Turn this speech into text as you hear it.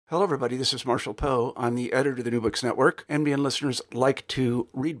Hello, everybody. This is Marshall Poe. I'm the editor of the New Books Network. NBN listeners like to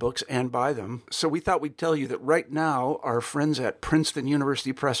read books and buy them. So we thought we'd tell you that right now, our friends at Princeton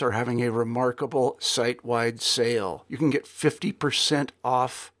University Press are having a remarkable site-wide sale. You can get 50%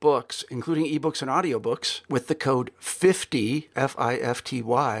 off books, including ebooks and audiobooks, with the code 50,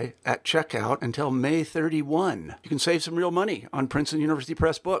 F-I-F-T-Y, at checkout until May 31. You can save some real money on Princeton University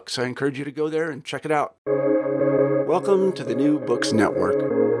Press books. I encourage you to go there and check it out. Welcome to the New Books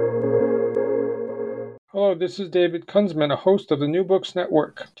Network. Hello, this is David Kunzman, a host of the New Books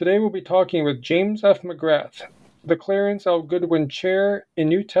Network. Today we'll be talking with James F. McGrath, the Clarence L. Goodwin Chair in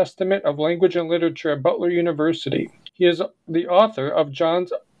New Testament of Language and Literature at Butler University. He is the author of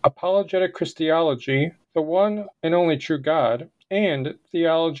John's Apologetic Christology, The One and Only True God, and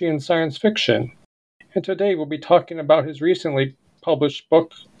Theology and Science Fiction. And today we'll be talking about his recently published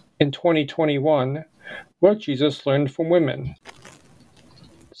book in 2021, What Jesus Learned from Women.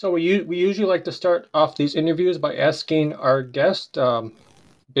 So we usually like to start off these interviews by asking our guest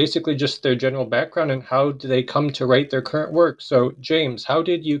basically just their general background and how do they come to write their current work. So James, how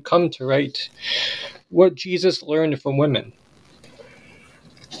did you come to write What Jesus Learned from Women?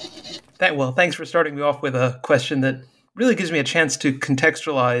 Well, thanks for starting me off with a question that really gives me a chance to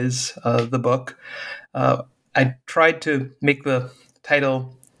contextualize the book. I tried to make the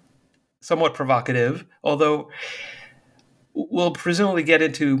title somewhat provocative, although we'll presumably get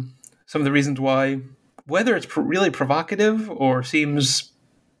into some of the reasons why, whether it's really provocative or seems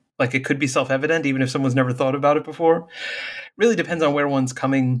like it could be self-evident, even if someone's never thought about it before, really depends on where one's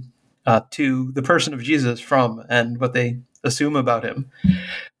coming to the person of Jesus from and what they assume about him.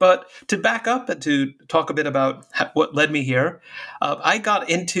 But to back up and to talk a bit about what led me here, I got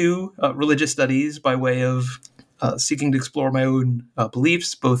into religious studies by way of seeking to explore my own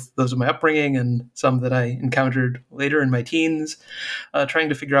beliefs, both those of my upbringing and some that I encountered later in my teens, trying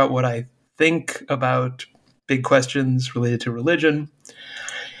to figure out what I think about big questions related to religion.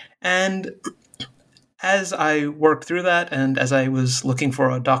 And as I worked through that, and as I was looking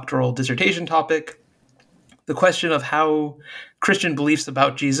for a doctoral dissertation topic, the question of how Christian beliefs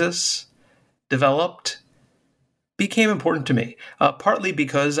about Jesus developed became important to me, partly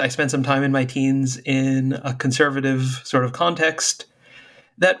because I spent some time in my teens in a conservative sort of context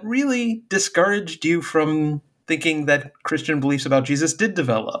that really discouraged you from thinking that Christian beliefs about Jesus did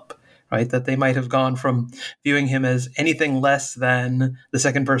develop, right? That they might have gone from viewing him as anything less than the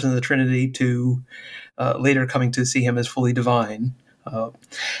second person of the Trinity to later coming to see him as fully divine.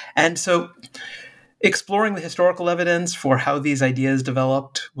 And so exploring the historical evidence for how these ideas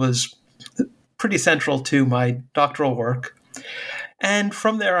developed was pretty central to my doctoral work. And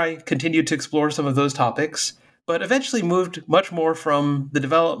from there, I continued to explore some of those topics, but eventually moved much more from the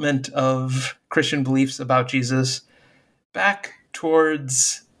development of Christian beliefs about Jesus back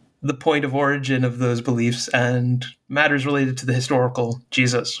towards the point of origin of those beliefs and matters related to the historical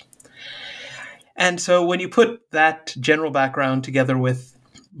Jesus. And so when you put that general background together with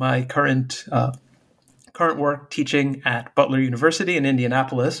my current work teaching at Butler University in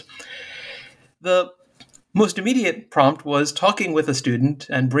Indianapolis, the most immediate prompt was talking with a student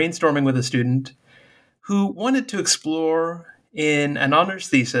and brainstorming with a student who wanted to explore in an honors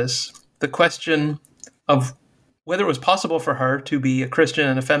thesis the question of whether it was possible for her to be a Christian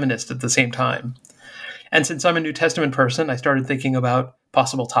and a feminist at the same time. And since I'm a New Testament person, I started thinking about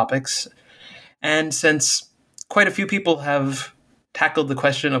possible topics. And since quite a few people have tackled the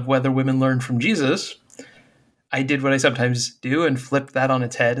question of whether women learned from Jesus, I did what I sometimes do and flipped that on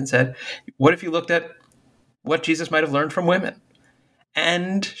its head and said, what if you looked at what Jesus might have learned from women?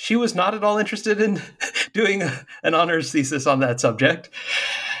 And she was not at all interested in doing an honors thesis on that subject.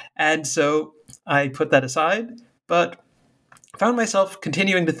 And so I put that aside, but found myself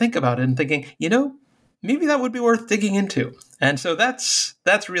continuing to think about it and thinking, maybe that would be worth digging into. And so that's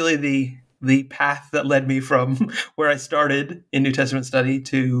really the path that led me from where I started in New Testament study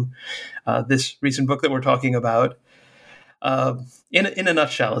to this recent book that we're talking about, in a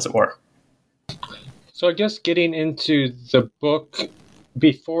nutshell, as it were. So I guess getting into the book,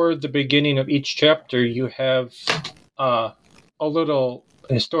 before the beginning of each chapter, you have a little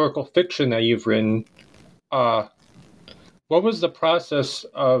historical fiction that you've written. What was the process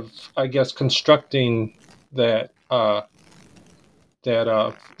of, I guess, constructing that?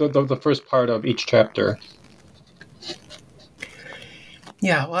 The first part of each chapter.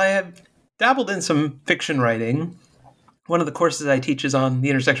 Yeah, well, I have dabbled in some fiction writing. One of the courses I teach is on the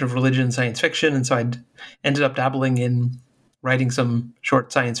intersection of religion and science fiction, and so I ended up dabbling in writing some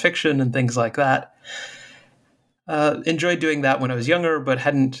short science fiction and things like that. Enjoyed doing that when I was younger, but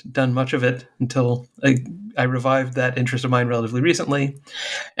hadn't done much of it until I revived that interest of mine relatively recently.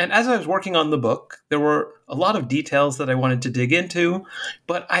 And as I was working on the book, there were a lot of details that I wanted to dig into,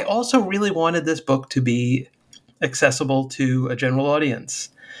 but I also really wanted this book to be accessible to a general audience.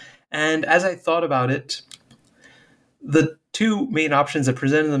 And as I thought about it, the two main options that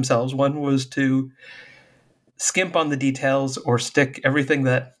presented themselves, one was to skimp on the details or stick everything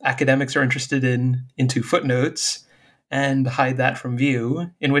that academics are interested in into footnotes and hide that from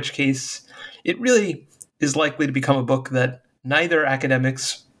view, in which case it really is likely to become a book that neither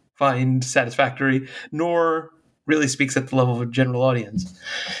academics find satisfactory nor really speaks at the level of a general audience.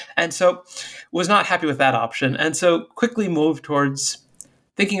 And so was not happy with that option, and so quickly moved towards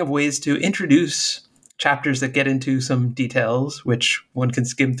thinking of ways to introduce chapters that get into some details, which one can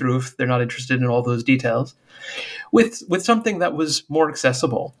skim through if they're not interested in all those details, with something that was more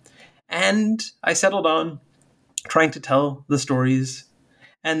accessible. And I settled on trying to tell the stories,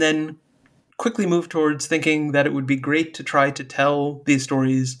 and then quickly moved towards thinking that it would be great to try to tell these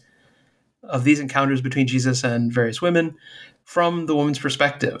stories of these encounters between Jesus and various women from the woman's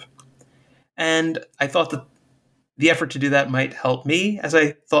perspective. And I thought that the effort to do that might help me as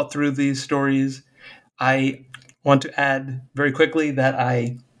I thought through these stories. I want to add very quickly that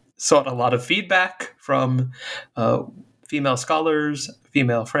I sought a lot of feedback from female scholars,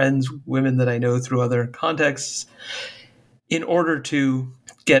 female friends, women that I know through other contexts, in order to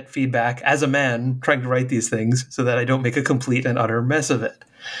get feedback as a man trying to write these things so that I don't make a complete and utter mess of it.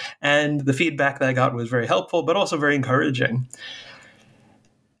 And the feedback that I got was very helpful, but also very encouraging.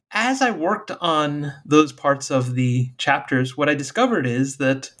 As I worked on those parts of the chapters, what I discovered is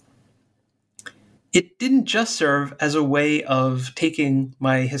that it didn't just serve as a way of taking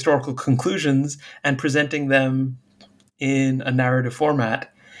my historical conclusions and presenting them in a narrative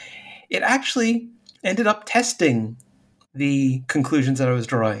format. It actually ended up testing the conclusions that I was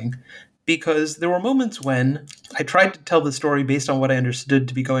drawing, because there were moments when I tried to tell the story based on what I understood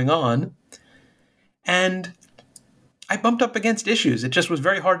to be going on, and I bumped up against issues. It just was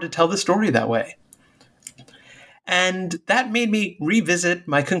very hard to tell the story that way. And that made me revisit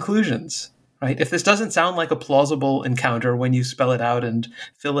my conclusions. Right? If this doesn't sound like a plausible encounter when you spell it out and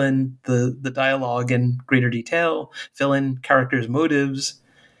fill in the dialogue in greater detail, fill in characters' motives,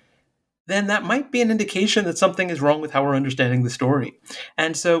 then that might be an indication that something is wrong with how we're understanding the story.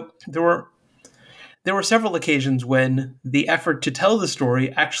 And so there were several occasions when the effort to tell the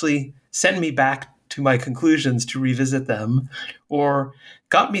story actually sent me back to my conclusions to revisit them, or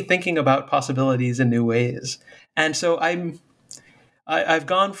got me thinking about possibilities in new ways. And so I've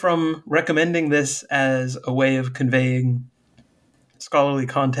gone from recommending this as a way of conveying scholarly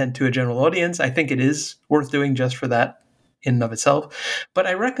content to a general audience. I think it is worth doing just for that in and of itself. But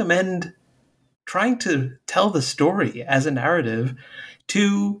I recommend trying to tell the story as a narrative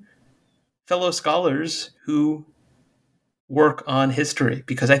to fellow scholars who work on history,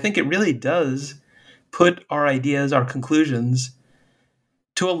 because I think it really does put our ideas, our conclusions,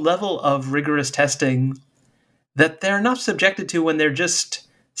 to a level of rigorous testing that they're not subjected to when they're just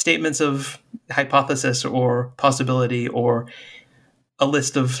statements of hypothesis or possibility or a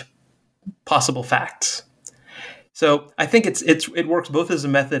list of possible facts. So I think it works both as a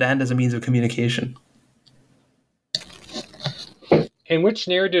method and as a means of communication. And which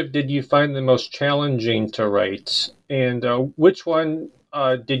narrative did you find the most challenging to write? And which one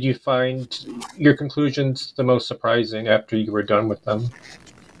did you find your conclusions the most surprising after you were done with them?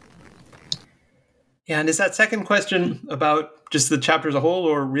 Yeah, and is that second question about just the chapter as a whole,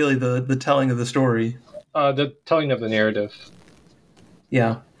 or really the telling of the story? The telling of the narrative.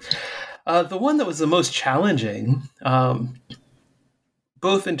 Yeah. The one that was the most challenging,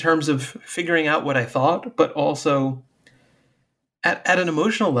 both in terms of figuring out what I thought, but also at an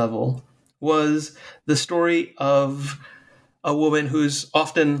emotional level, was the story of a woman who's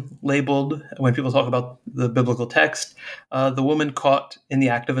often labeled, when people talk about the biblical text, the woman caught in the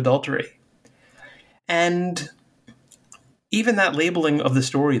act of adultery. And even that labeling of the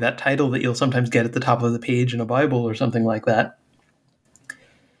story, that title that you'll sometimes get at the top of the page in a Bible or something like that,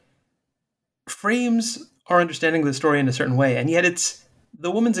 frames our understanding of the story in a certain way. And yet it's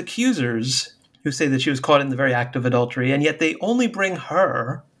the woman's accusers who say that she was caught in the very act of adultery, and yet they only bring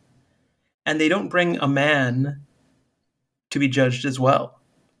her, and they don't bring a man to be judged as well.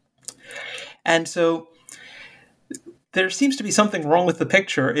 And so there seems to be something wrong with the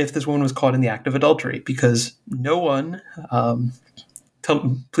picture if this woman was caught in the act of adultery, because no one,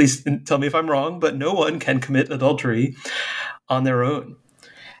 please tell me if I'm wrong, but no one can commit adultery on their own.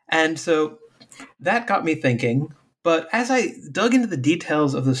 And so that got me thinking. But as I dug into the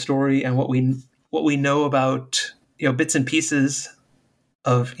details of the story and what we what we know about, bits and pieces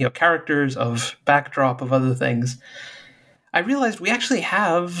of, characters, of backdrop, of other things, I realized we actually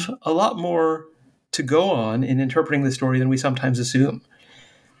have a lot more to go on in interpreting the story than we sometimes assume.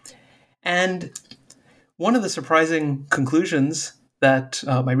 And one of the surprising conclusions that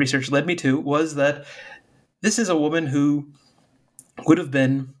my research led me to was that this is a woman who would have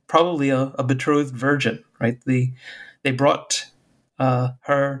been probably a betrothed virgin, right? They brought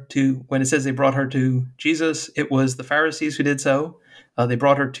her to, when it says they brought her to Jesus, it was the Pharisees who did so. They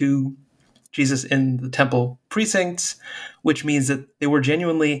brought her to Jesus in the temple precincts, which means that they were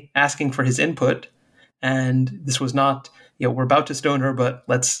genuinely asking for his input. And this was not, we're about to stone her, but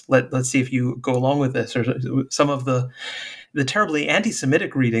let's see if you go along with this, or some of the terribly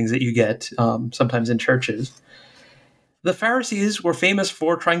anti-Semitic readings that you get sometimes in churches. The Pharisees were famous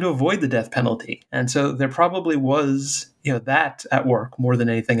for trying to avoid the death penalty. And so there probably was, that at work more than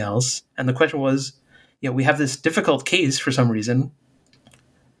anything else. And the question was, we have this difficult case for some reason.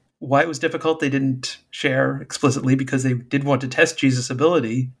 Why it was difficult, they didn't share explicitly, because they did want to test Jesus'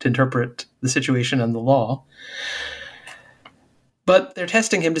 ability to interpret the situation and the law. But they're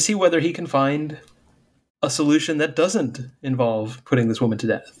testing him to see whether he can find a solution that doesn't involve putting this woman to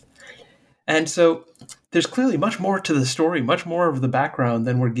death. And so there's clearly much more to the story, much more of the background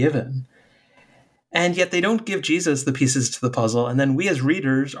than we're given. And yet they don't give Jesus the pieces to the puzzle, and then we as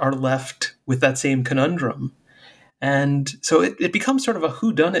readers are left with that same conundrum. And so it becomes sort of a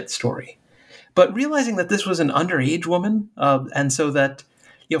whodunit story. But realizing that this was an underage woman, and so that,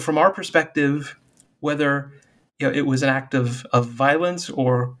 from our perspective, whether it was an act of violence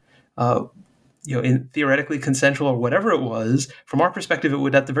or in theoretically consensual or whatever it was, from our perspective, it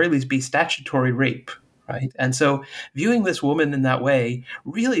would at the very least be statutory rape, right? And so viewing this woman in that way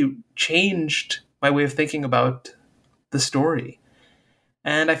really changed my way of thinking about the story.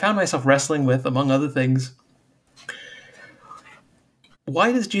 And I found myself wrestling with, among other things,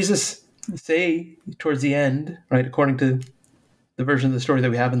 why does Jesus say towards the end, right, according to the version of the story that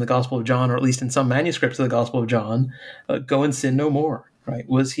we have in the Gospel of John, or at least in some manuscripts of the Gospel of John, go and sin no more, right?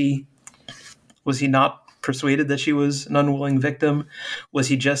 Was he not persuaded that she was an unwilling victim? Was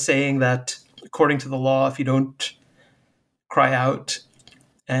he just saying that according to the law, if you don't cry out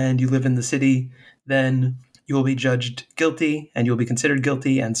and you live in the city, then you will be judged guilty and you'll be considered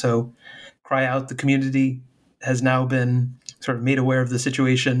guilty, and so cry out, the community has now been sort of made aware of the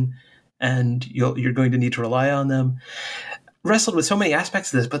situation, and you're going to need to rely on them. Wrestled with so many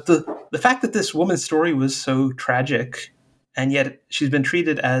aspects of this, but the fact that this woman's story was so tragic, and yet she's been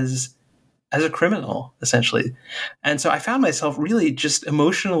treated as a criminal, essentially. And so I found myself really just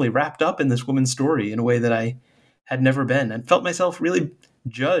emotionally wrapped up in this woman's story in a way that I had never been, and felt myself really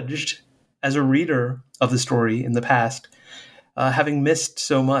judged as a reader of the story in the past, having missed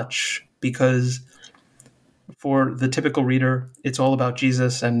so much, because for the typical reader, it's all about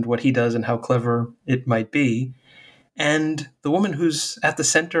Jesus and what he does and how clever it might be. And the woman who's at the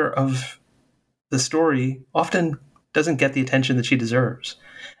center of the story often doesn't get the attention that she deserves.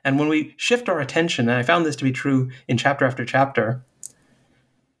 And when we shift our attention, and I found this to be true in chapter after chapter,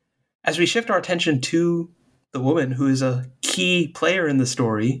 as we shift our attention to the woman who is a key player in the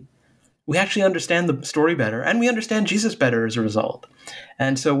story, we actually understand the story better, and we understand Jesus better as a result.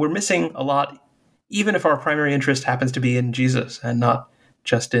 And so we're missing a lot, even if our primary interest happens to be in Jesus and not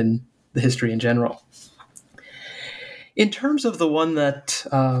just in the history in general. In terms of the one that,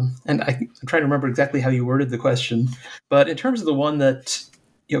 and I'm trying to remember exactly how you worded the question, but in terms of the one that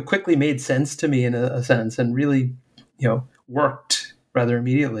quickly made sense to me in a sense and really worked rather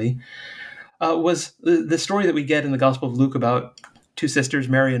immediately, was the story that we get in the Gospel of Luke about two sisters,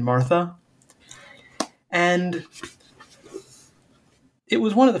 Mary and Martha. And it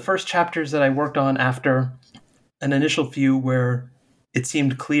was one of the first chapters that I worked on after an initial few where it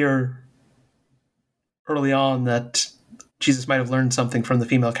seemed clear early on that Jesus might have learned something from the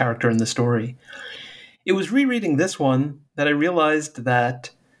female character in the story. It was rereading this one that I realized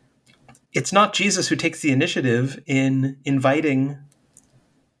that it's not Jesus who takes the initiative in inviting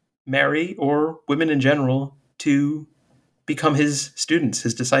Mary or women in general to become his students,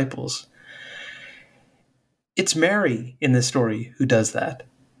 his disciples. It's Mary in this story who does that.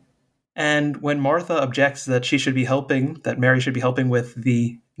 And when Martha objects that she should be helping, that Mary should be helping with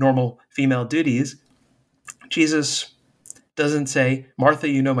the normal female duties, Jesus doesn't say, Martha,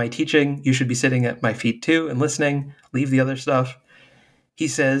 you know my teaching, you should be sitting at my feet too and listening, leave the other stuff. He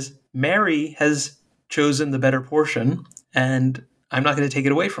says, Mary has chosen the better portion, and I'm not going to take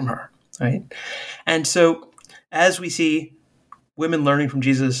it away from her, right? And so as we see women learning from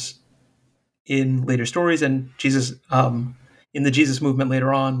Jesus in later stories, and Jesus in the Jesus movement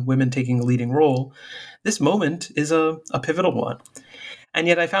later on, women taking a leading role, this moment is a pivotal one. And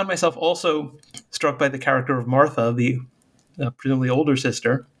yet I found myself also struck by the character of Martha, the presumably older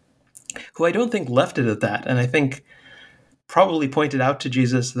sister, who I don't think left it at that. And I think probably pointed out to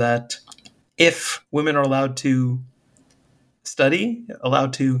Jesus that if women are allowed to study,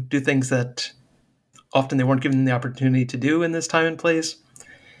 allowed to do things that often they weren't given the opportunity to do in this time and place,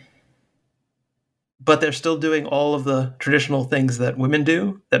 but they're still doing all of the traditional things that women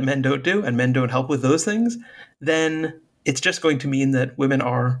do, that men don't do, and men don't help with those things, then it's just going to mean that women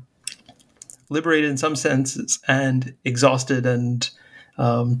are liberated in some senses and exhausted and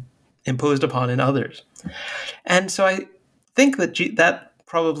imposed upon in others. And so I think that that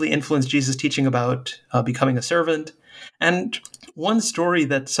probably influenced Jesus' teaching about becoming a servant. And one story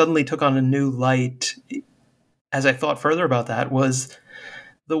that suddenly took on a new light as I thought further about that was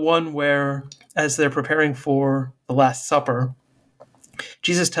the one where, as they're preparing for the Last Supper,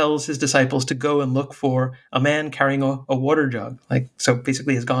 Jesus tells his disciples to go and look for a man carrying a water jug, so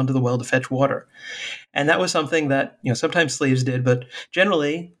basically has gone to the well to fetch water. And that was something that, sometimes slaves did, but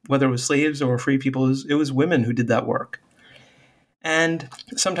generally, whether it was slaves or free people, it was women who did that work. And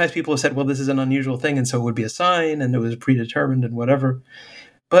sometimes people have said, well, this is an unusual thing, and so it would be a sign, and it was predetermined and whatever.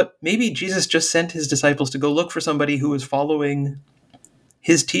 But maybe Jesus just sent his disciples to go look for somebody who was following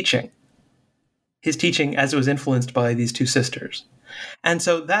his teaching as it was influenced by these two sisters. And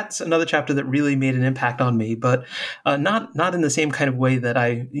so that's another chapter that really made an impact on me, but not in the same kind of way that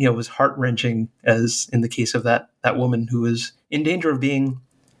I was heart-wrenching as in the case of that woman who was in danger of being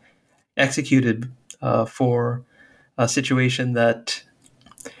executed for a situation that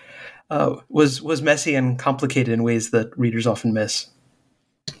was messy and complicated in ways that readers often miss.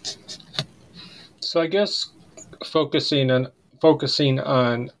 So I guess focusing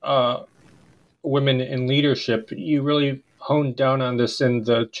on women in leadership, you really honed down on this in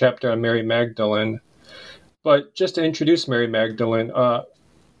the chapter on Mary Magdalene. But just to introduce Mary Magdalene, I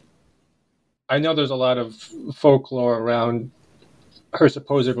know there's a lot of folklore around her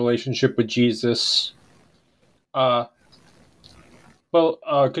supposed relationship with Jesus. Could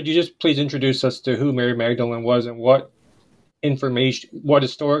you just please introduce us to who Mary Magdalene was and what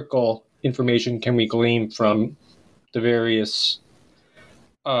historical information can we glean from the various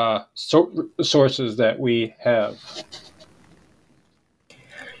sources that we have?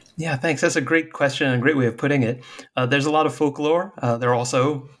 Yeah, thanks. That's a great question and a great way of putting it. There's a lot of folklore. There are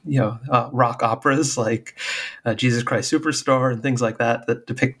also, rock operas like Jesus Christ Superstar and things like that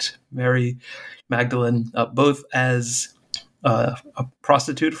depict Mary Magdalene both as a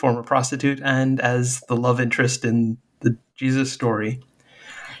prostitute, former prostitute, and as the love interest in the Jesus story.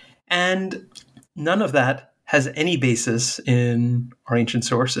 And none of that has any basis in our ancient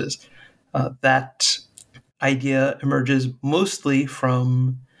sources. That idea emerges mostly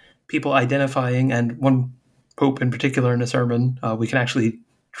from people identifying, and one pope in particular in a sermon, we can actually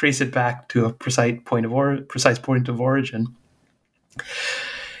trace it back to a precise point of origin,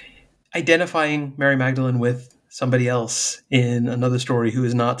 identifying Mary Magdalene with somebody else in another story who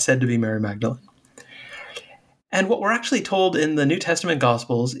is not said to be Mary Magdalene. And what we're actually told in the New Testament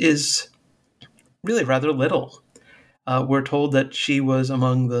Gospels is really rather little. We're told that she was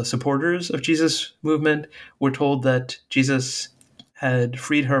among the supporters of Jesus' movement. We're told that Jesus had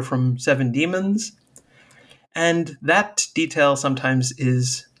freed her from 7 demons. And that detail sometimes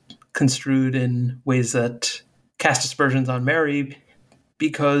is construed in ways that cast aspersions on Mary,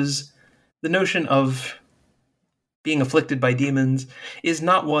 because the notion of being afflicted by demons is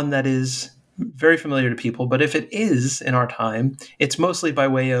not one that is very familiar to people. But if it is in our time, it's mostly by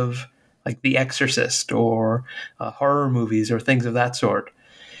way of like The Exorcist or horror movies or things of that sort.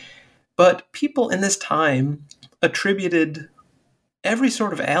 But people in this time attributed every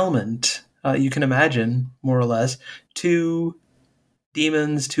sort of ailment you can imagine, more or less, to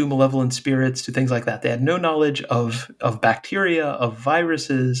demons, to malevolent spirits, to things like that. They had no knowledge of bacteria, of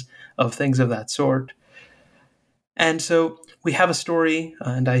viruses, of things of that sort. And so we have a story,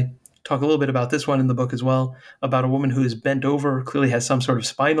 and I talk a little bit about this one in the book as well, about a woman who is bent over, clearly has some sort of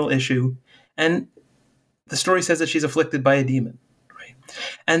spinal issue, and the story says that she's afflicted by a demon.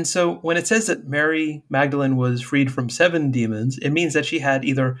 And so when it says that Mary Magdalene was freed from 7 demons, it means that she had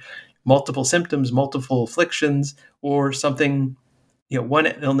either multiple symptoms, multiple afflictions, or something, one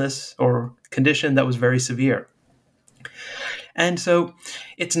illness or condition that was very severe. And so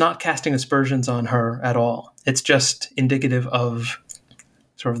it's not casting aspersions on her at all. It's just indicative of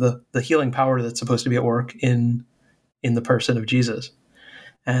sort of the healing power that's supposed to be at work in the person of Jesus.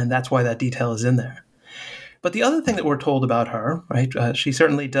 And that's why that detail is in there. But the other thing that we're told about her, right, she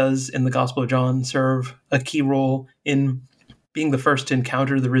certainly does in the Gospel of John serve a key role in being the first to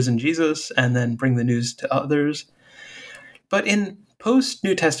encounter the risen Jesus and then bring the news to others. But in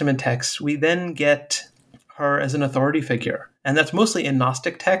post-New Testament texts, we then get her as an authority figure, and that's mostly in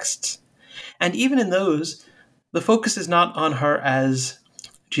Gnostic texts. And even in those, the focus is not on her as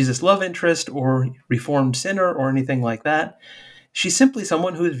Jesus' love interest or reformed sinner or anything like that. She's simply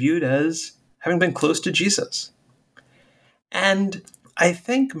someone who is viewed as having been close to Jesus. And I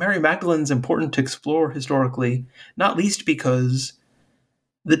think Mary Magdalene's important to explore historically, not least because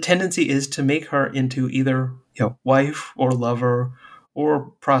the tendency is to make her into either wife or lover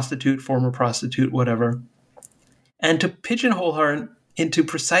or prostitute, former prostitute, whatever, and to pigeonhole her into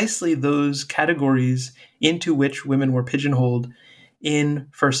precisely those categories into which women were pigeonholed in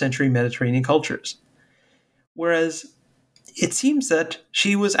first century Mediterranean cultures. Whereas it seems that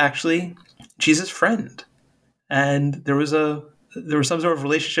she was actually Jesus' friend, and there was some sort of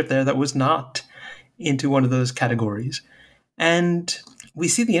relationship there that was not into one of those categories. And we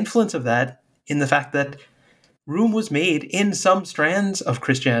see the influence of that in the fact that room was made in some strands of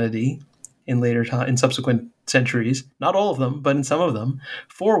Christianity in subsequent centuries, not all of them, but in some of them,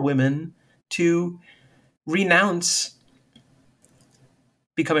 for women to renounce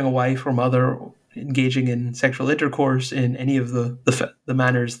becoming a wife or mother, engaging in sexual intercourse in any of the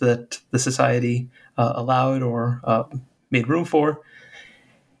manners that the society allowed or made room for,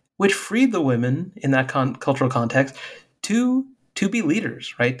 which freed the women in that cultural context to be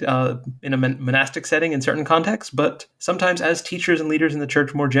leaders, right? In a monastic setting in certain contexts, but sometimes as teachers and leaders in the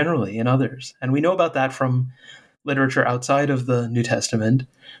church more generally in others. And we know about that from literature outside of the New Testament,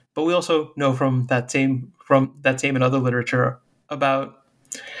 but we also know from that same and other literature about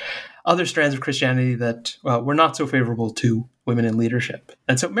other strands of Christianity that were not so favorable to women in leadership.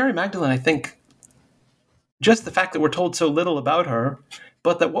 And so Mary Magdalene, I think, just the fact that we're told so little about her,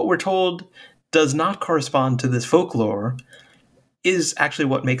 but that what we're told does not correspond to this folklore, is actually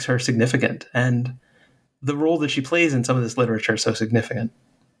what makes her significant, and the role that she plays in some of this literature is so significant.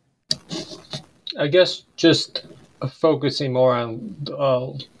 I guess just focusing more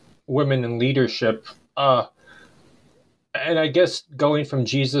on women in leadership, and I guess going from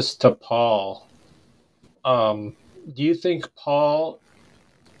Jesus to Paul, do you think Paul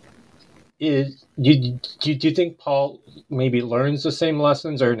is? Do you think Paul maybe learns the same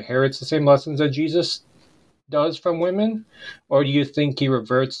lessons or inherits the same lessons that Jesus does from women, or do you think he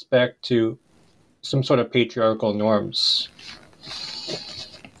reverts back to some sort of patriarchal norms?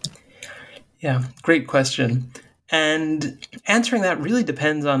 Yeah, great question. And answering that really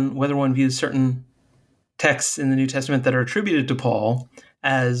depends on whether one views certain texts in the New Testament that are attributed to Paul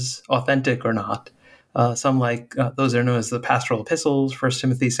as authentic or not. Some like those are known as the pastoral epistles, 1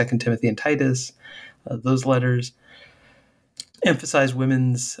 Timothy, 2 Timothy, and Titus. Those letters emphasize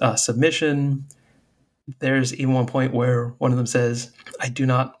women's submission. There's even one point where one of them says, I do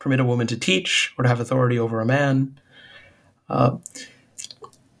not permit a woman to teach or to have authority over a man.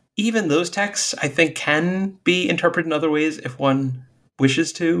 Even those texts, I think, can be interpreted in other ways if one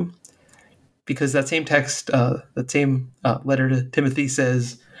wishes to, because that same text, letter to Timothy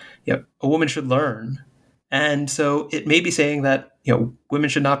says, a woman should learn. And so it may be saying that, women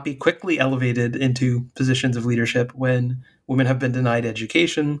should not be quickly elevated into positions of leadership when women have been denied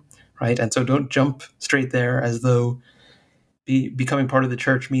education, right? And so don't jump straight there as though becoming part of the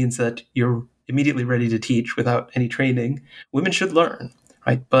church means that you're immediately ready to teach without any training. Women should learn,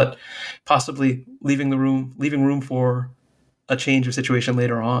 right? But possibly leaving room for a change of situation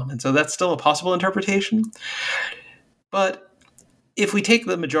later on. And so that's still a possible interpretation. But if we take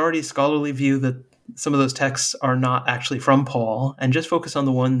the majority scholarly view that some of those texts are not actually from Paul and just focus on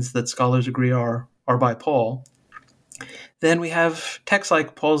the ones that scholars agree are by Paul, then we have texts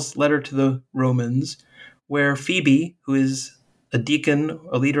like Paul's letter to the Romans, where Phoebe, who is a deacon,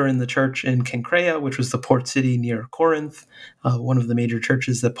 a leader in the church in Cenchrea, which was the port city near Corinth, one of the major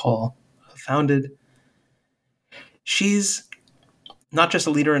churches that Paul founded, she's not just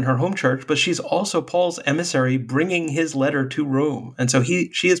a leader in her home church, but she's also Paul's emissary bringing his letter to Rome. And so she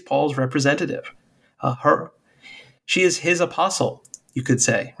is Paul's representative. She is his apostle, you could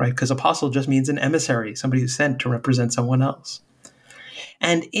say, right? Because apostle just means an emissary, somebody who's sent to represent someone else.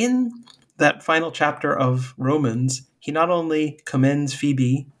 And in that final chapter of Romans, he not only commends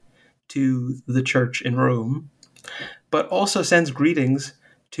Phoebe to the church in Rome, but also sends greetings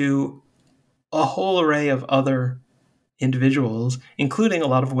to a whole array of other individuals, including a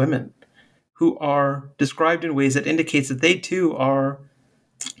lot of women, who are described in ways that indicates that they too are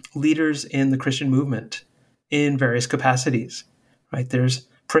leaders in the Christian movement in various capacities. Right? There's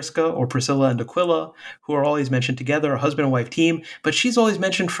Priscilla and Aquila, who are always mentioned together, a husband and wife team, but she's always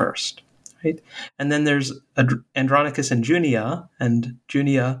mentioned first. right? And then there's Andronicus and Junia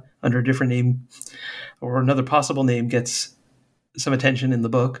under a different name or another possible name gets some attention in the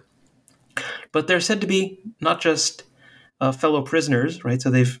book. But they're said to be not just fellow prisoners, right? So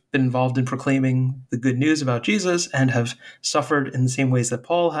they've been involved in proclaiming the good news about Jesus and have suffered in the same ways that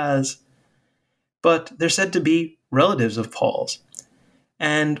Paul has, but they're said to be relatives of Paul's,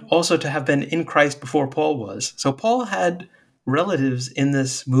 and also to have been in Christ before Paul was. So Paul had relatives in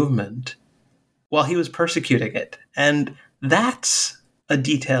this movement while he was persecuting it. And that's a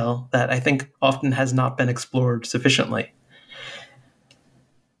detail that I think often has not been explored sufficiently.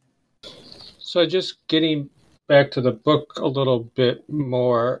 So just getting back to the book a little bit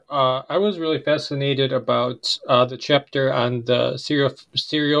more, I was really fascinated about the chapter on the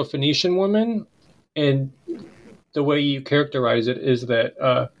Syro-Phoenician woman, and the way you characterize it is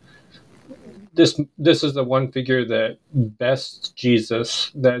that this is the one figure that best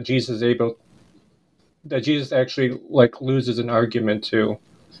Jesus, that Jesus actually loses an argument to.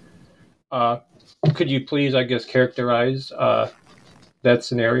 Could you please, I guess, characterize that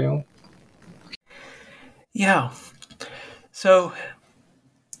scenario? Yeah. So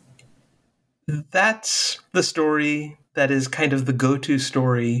that's the story that is kind of the go-to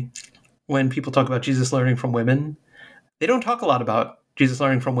story when people talk about Jesus learning from women. They don't talk a lot about Jesus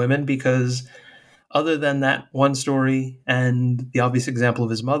learning from women because other than that one story and the obvious example of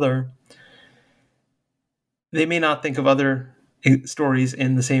his mother, they may not think of other stories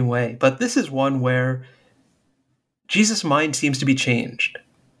in the same way. But this is one where Jesus' mind seems to be changed,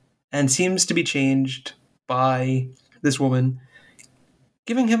 and seems to be changed by this woman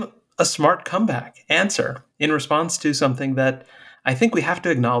giving him a smart comeback answer in response to something that I think we have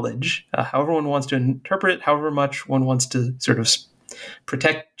to acknowledge, however one wants to interpret it, however much one wants to sort of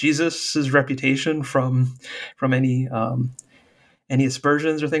protect Jesus's reputation from any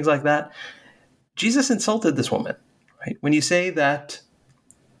aspersions or things like that. Jesus insulted this woman, right? When you say that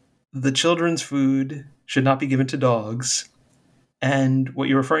the children's food should not be given to dogs, and what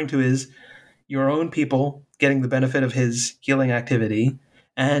you're referring to is your own people getting the benefit of his healing activity,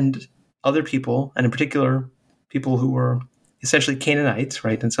 and other people, and in particular, people who were essentially Canaanites,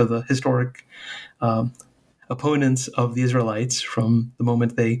 right? And so the historic opponents of the Israelites from the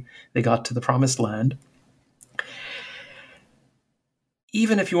moment they got to the promised land.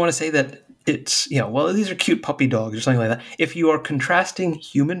 Even if you want to say that it's, well, these are cute puppy dogs or something like that, if you are contrasting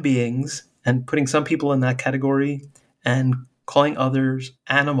human beings and putting some people in that category and calling others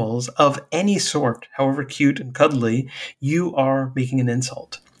animals of any sort, however cute and cuddly, you are making an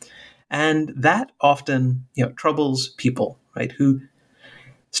insult. And that often, troubles people, right, who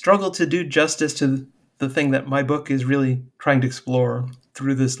struggle to do justice to the thing that my book is really trying to explore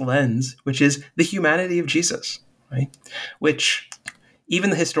through this lens, which is the humanity of Jesus, right, which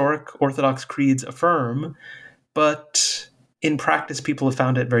even the historic Orthodox creeds affirm, but in practice, people have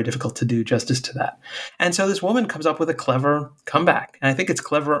found it very difficult to do justice to that. And so this woman comes up with a clever comeback. And I think it's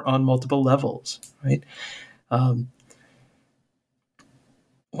clever on multiple levels, right?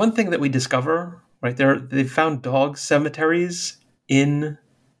 One thing that we discover, right, they've found dog cemeteries in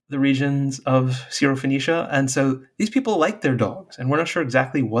the regions of Syrophoenicia. And so these people like their dogs. And we're not sure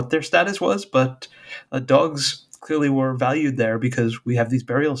exactly what their status was, but dogs clearly were valued there because we have these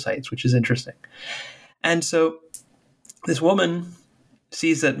burial sites, which is interesting. And so this woman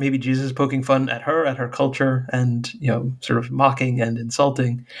sees that maybe Jesus is poking fun at her culture, and, sort of mocking and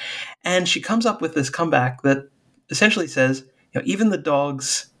insulting. And she comes up with this comeback that essentially says, even the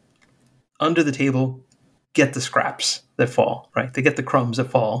dogs under the table get the scraps that fall, right? They get the crumbs that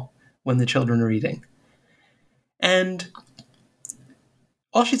fall when the children are eating. And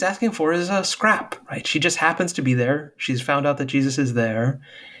all she's asking for is a scrap, right? She just happens to be there. She's found out that Jesus is there.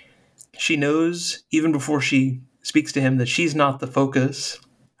 She knows, even before she speaks to him, that she's not the focus.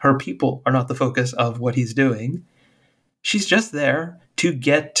 Her people are not the focus of what he's doing. She's just there to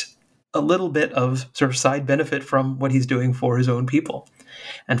get a little bit of sort of side benefit from what he's doing for his own people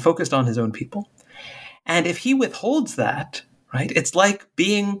and focused on his own people. And if he withholds that, right, it's like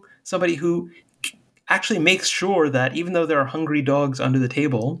being somebody who actually makes sure that even though there are hungry dogs under the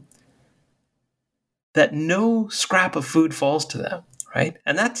table, that no scrap of food falls to them, right?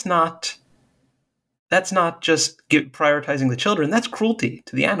 And that's not just prioritizing the children, that's cruelty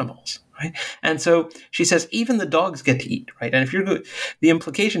to the animals, right? And so she says, even the dogs get to eat, right? And the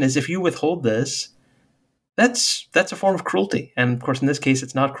implication is if you withhold this, that's a form of cruelty. And of course, in this case,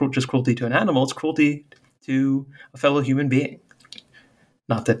 it's not just cruelty to an animal, it's cruelty to a fellow human being.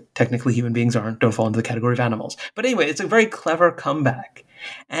 Not that technically human beings don't fall into the category of animals. But anyway, it's a very clever comeback.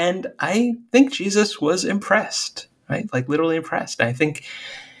 And I think Jesus was impressed, right? Like literally impressed. I think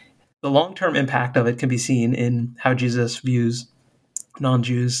the long-term impact of it can be seen in how Jesus views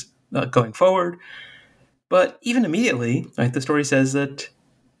non-Jews going forward. But even immediately, right, the story says that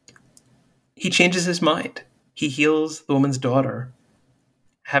he changes his mind. He heals the woman's daughter,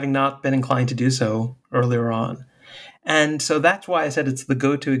 having not been inclined to do so earlier on. And so that's why I said it's the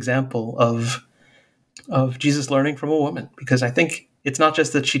go-to example of Jesus learning from a woman, because I think it's not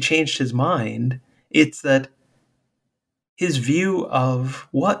just that she changed his mind, it's that his view of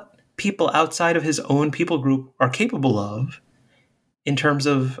what people outside of his own people group are capable of in terms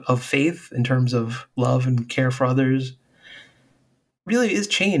of faith, in terms of love and care for others, really is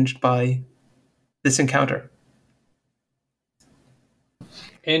changed by this encounter.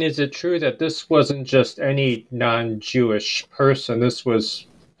 And is it true that this wasn't just any non-Jewish person? This was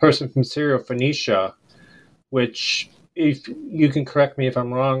a person from Syro-Phoenicia, which, if you can correct me if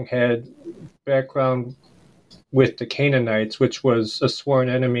I'm wrong, had background with the Canaanites, which was a sworn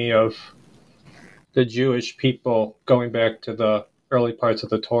enemy of the Jewish people going back to the early parts of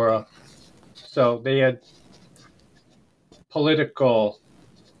the Torah. So they had political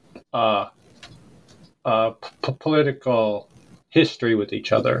history with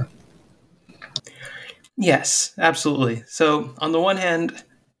each other. Yes, absolutely. So on the one hand,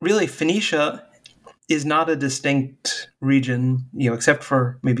 really Phoenicia is not a distinct region, except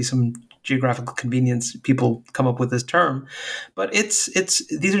for maybe some geographical convenience. People come up with this term, but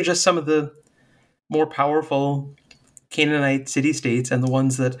these are just some of the more powerful Canaanite city-states and the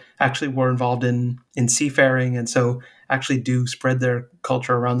ones that actually were involved in seafaring, and so actually do spread their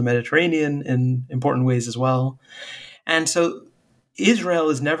culture around the Mediterranean in important ways as well. And so Israel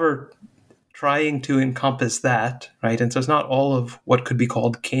is never trying to encompass that, right? And so it's not all of what could be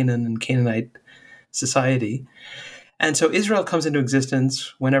called Canaan and Canaanite society. And so Israel comes into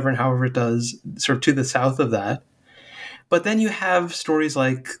existence whenever and however it does, sort of to the south of that. But then you have stories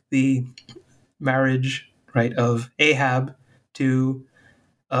like the marriage, right, of Ahab to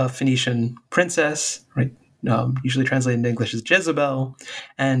a Phoenician princess, right, usually translated into English as Jezebel,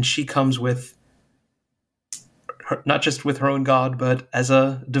 and she comes with her, not just with her own god, but as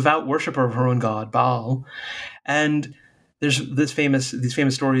a devout worshiper of her own god, Baal. And there's these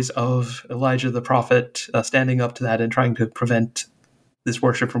famous stories of Elijah the prophet standing up to that and trying to prevent this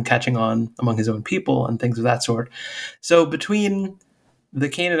worship from catching on among his own people and things of that sort. So between the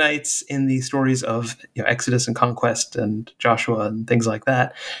Canaanites in the stories of Exodus and conquest and Joshua and things like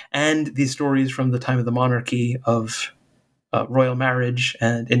that, and these stories from the time of the monarchy of royal marriage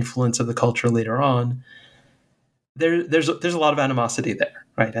and influence of the culture later on, there's a lot of animosity there,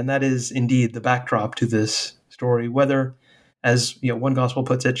 right? And that is indeed the backdrop to this story, whether, as one gospel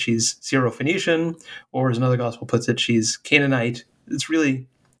puts it, she's Syro-Phoenician, or as another gospel puts it, she's Canaanite. It's really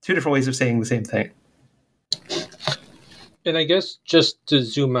two different ways of saying the same thing. And I guess just to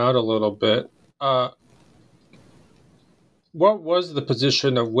zoom out a little bit, what was the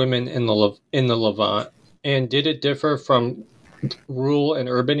position of women in the Levant, and did it differ from rural and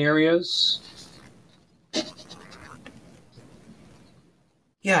urban areas?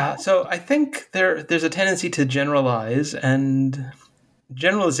 Yeah, so I think there's a tendency to generalize, and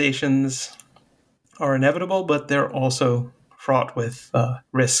generalizations are inevitable, but they're also fraught with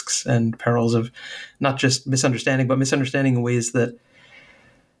risks and perils of not just misunderstanding, but misunderstanding in ways that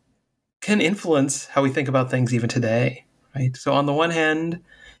can influence how we think about things even today, right? So on the one hand,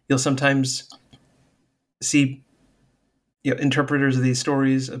 you'll sometimes see interpreters of these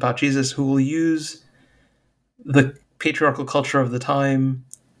stories about Jesus who will use the patriarchal culture of the time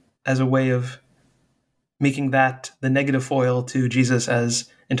as a way of making that the negative foil to Jesus as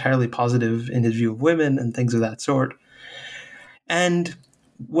entirely positive in his view of women and things of that sort. And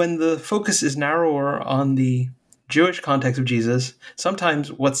when the focus is narrower on the Jewish context of Jesus,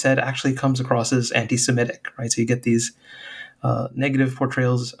 sometimes what's said actually comes across as anti-Semitic, right? So you get these negative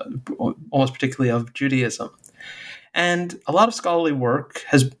portrayals, almost particularly of Judaism. And a lot of scholarly work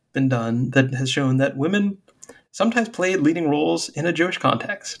has been done that has shown that women sometimes played leading roles in a Jewish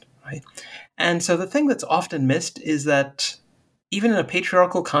context, right? And so the thing that's often missed is that even in a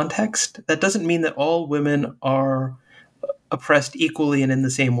patriarchal context, that doesn't mean that all women are oppressed equally and in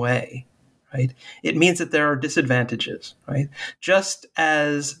the same way, right? It means that there are disadvantages, right? Just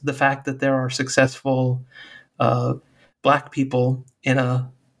as the fact that there are successful Black people in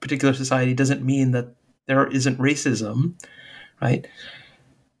a particular society doesn't mean that there isn't racism, right?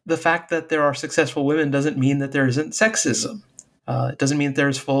 The fact that there are successful women doesn't mean that there isn't sexism. It doesn't mean that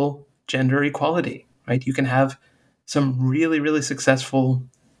there's full gender equality, right? You can have some really, really successful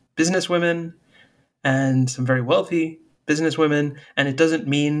businesswomen and some very wealthy businesswomen, and it doesn't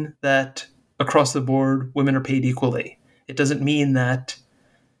mean that across the board women are paid equally. It doesn't mean that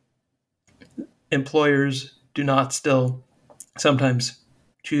employers do not still sometimes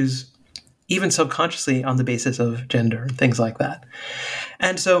choose, even subconsciously, on the basis of gender and things like that.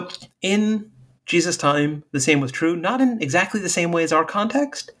 And so in Jesus' time, the same was true, not in exactly the same way as our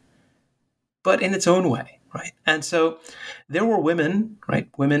context, but in its own way, right? And so there were women, right?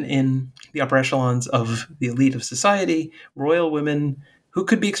 Women in the upper echelons of the elite of society, royal women who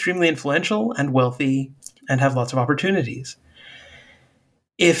could be extremely influential and wealthy and have lots of opportunities.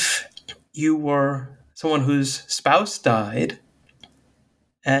 If you were someone whose spouse died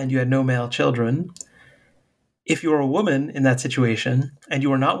and you had no male children, if you were a woman in that situation and you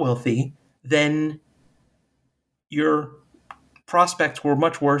were not wealthy, then your prospects were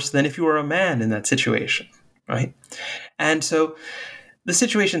much worse than if you were a man in that situation, right? And so the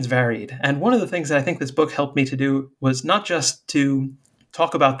situations varied. And one of the things that I think this book helped me to do was not just to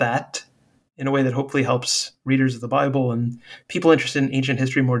talk about that in a way that hopefully helps readers of the Bible and people interested in ancient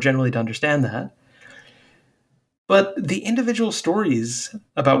history more generally to understand that, but the individual stories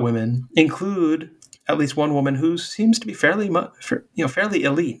about women include at least one woman who seems to be fairly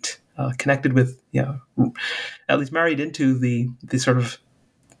elite, connected with, at least married into the sort of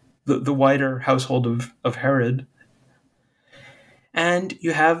the wider household of Herod. And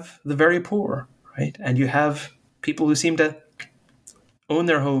you have the very poor, right? And you have people who seem to own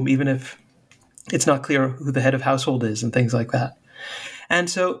their home, even if it's not clear who the head of household is and things like that. And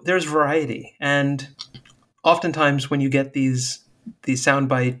so there's variety. And oftentimes when you get these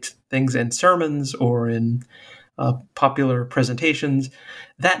soundbite things in sermons or in popular presentations,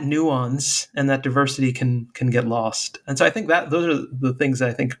 that nuance and that diversity can get lost. And so I think that those are the things that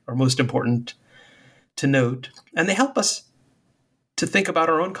I think are most important to note. And they help us to think about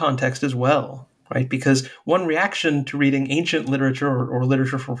our own context as well, right? Because one reaction to reading ancient literature or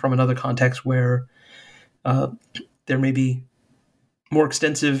literature from another context where there may be more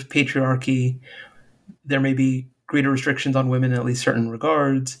extensive patriarchy, there may be greater restrictions on women in at least certain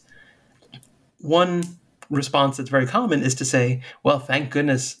regards. One response that's very common is to say, well, thank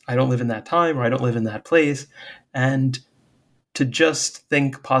goodness I don't live in that time or I don't live in that place, and to just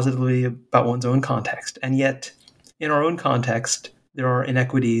think positively about one's own context. And yet, in our own context, there are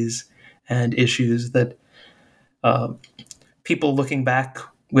inequities and issues that people looking back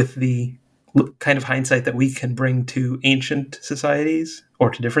with the kind of hindsight that we can bring to ancient societies or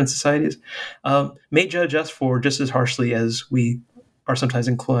to different societies may judge us for just as harshly as we are sometimes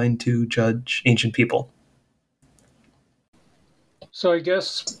inclined to judge ancient people. So I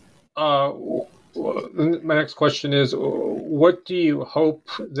guess my next question is, what do you hope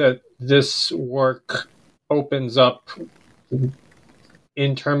that this work opens up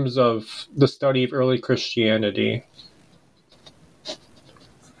in terms of the study of early Christianity?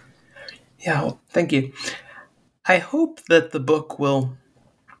 Yeah, well, thank you. I hope that the book will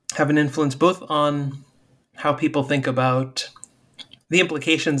have an influence both on how people think about the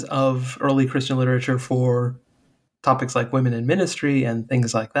implications of early Christian literature for topics like women in ministry and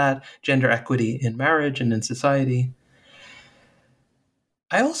things like that, gender equity in marriage and in society.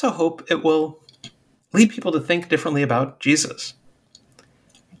 I also hope it will lead people to think differently about Jesus.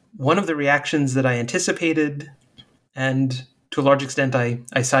 One of the reactions that I anticipated, and to a large extent I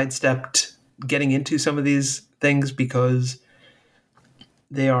sidestepped getting into some of these things because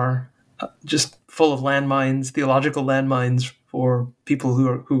they are just full of landmines, theological landmines for people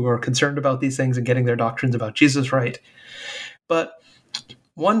who are concerned about these things and getting their doctrines about Jesus right. But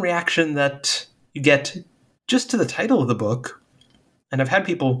one reaction that you get just to the title of the book, and I've had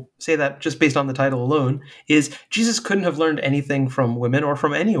people say that just based on the title alone, is Jesus couldn't have learned anything from women or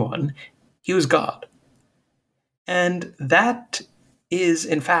from anyone. He was God. And that is,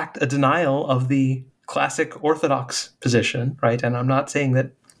 in fact, a denial of the classic Orthodox position, right? And I'm not saying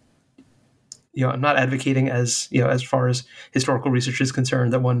that, I'm not advocating as far as historical research is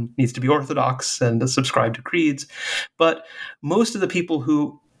concerned that one needs to be Orthodox and subscribe to creeds. But most of the people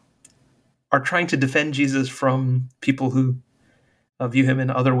who are trying to defend Jesus from people who view him in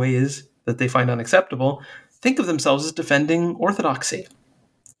other ways that they find unacceptable think of themselves as defending orthodoxy.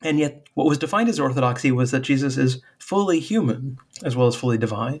 And yet what was defined as orthodoxy was that Jesus is fully human as well as fully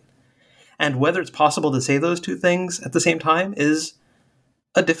divine. And whether it's possible to say those two things at the same time is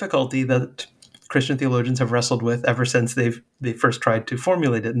a difficulty that Christian theologians have wrestled with ever since they first tried to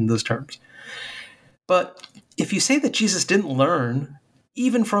formulate it in those terms. But if you say that Jesus didn't learn,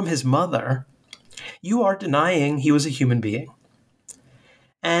 even from his mother, you are denying he was a human being.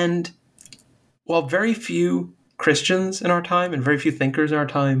 And while very few Christians in our time and very few thinkers in our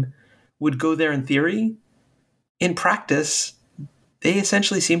time would go there in theory, in practice, they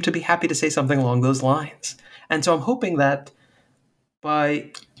essentially seem to be happy to say something along those lines. And so I'm hoping that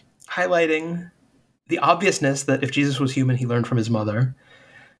by highlighting the obviousness that if Jesus was human, he learned from his mother,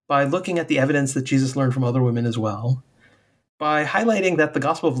 by looking at the evidence that Jesus learned from other women as well, by highlighting that the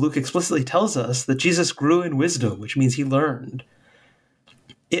Gospel of Luke explicitly tells us that Jesus grew in wisdom, which means he learned,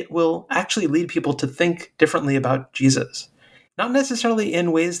 it will actually lead people to think differently about Jesus. Not necessarily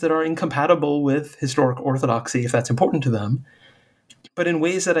in ways that are incompatible with historic orthodoxy, if that's important to them, but in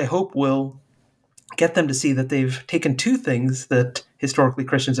ways that I hope will get them to see that they've taken two things that historically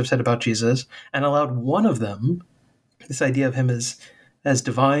Christians have said about Jesus and allowed one of them, this idea of him as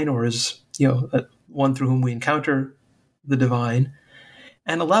divine, or as one through whom we encounter the divine,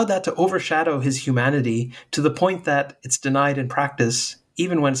 and allowed that to overshadow his humanity to the point that it's denied in practice,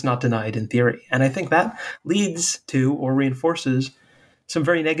 even when it's not denied in theory. And I think that leads to or reinforces some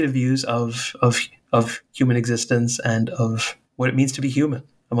very negative views of human existence and of what it means to be human,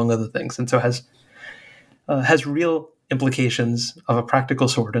 among other things. And so has real implications of a practical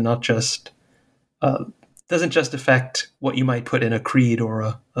sort, and not just doesn't just affect what you might put in a creed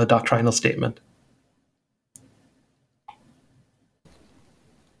or a doctrinal statement.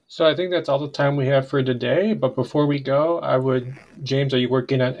 So I think that's all the time we have for today. But before we go, James, are you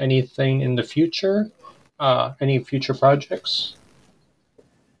working on anything in the future? Any future projects?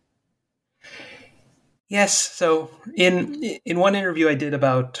 Yes. So in one interview I did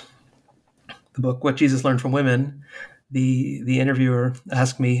about the book, What Jesus Learned from Women, the interviewer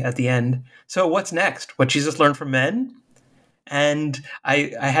asked me at the end, so what's next? What Jesus learned from men? And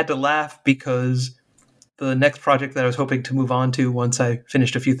I had to laugh because the next project that I was hoping to move on to once I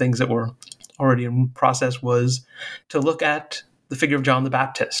finished a few things that were already in process was to look at the figure of John the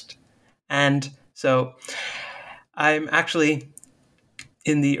Baptist. And so I'm actually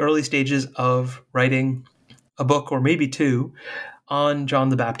in the early stages of writing a book, or maybe two, on John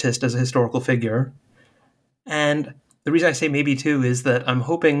the Baptist as a historical figure. And the reason I say maybe two is that I'm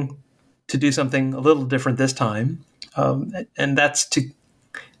hoping to do something a little different this time. And that's to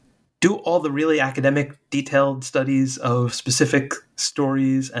do all the really academic, detailed studies of specific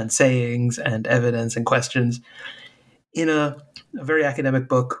stories and sayings and evidence and questions in a very academic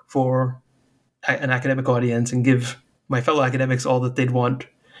book for an academic audience, and give my fellow academics all that they'd want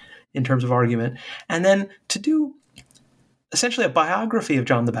in terms of argument. And then to do essentially a biography of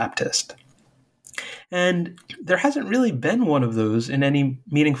John the Baptist. And there hasn't really been one of those in any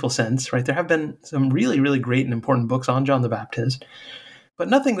meaningful sense, right? There have been some really, really great and important books on John the Baptist, but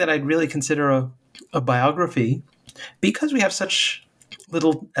nothing that I'd really consider a biography, because we have such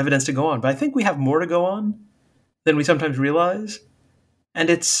little evidence to go on. But I think we have more to go on than we sometimes realize. And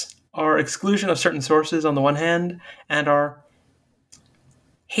it's our exclusion of certain sources on the one hand, and our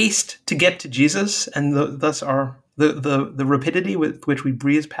haste to get to Jesus, and thus the rapidity with which we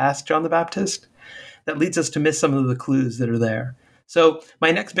breeze past John the Baptist, that leads us to miss some of the clues that are there. So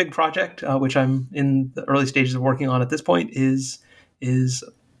my next big project, which I'm in the early stages of working on at this point, is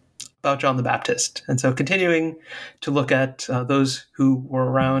about John the Baptist. And so continuing to look at those who were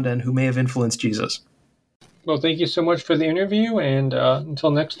around and who may have influenced Jesus. Well, thank you so much for the interview, and until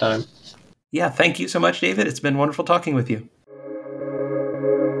next time. Yeah, thank you so much, David. It's been wonderful talking with you.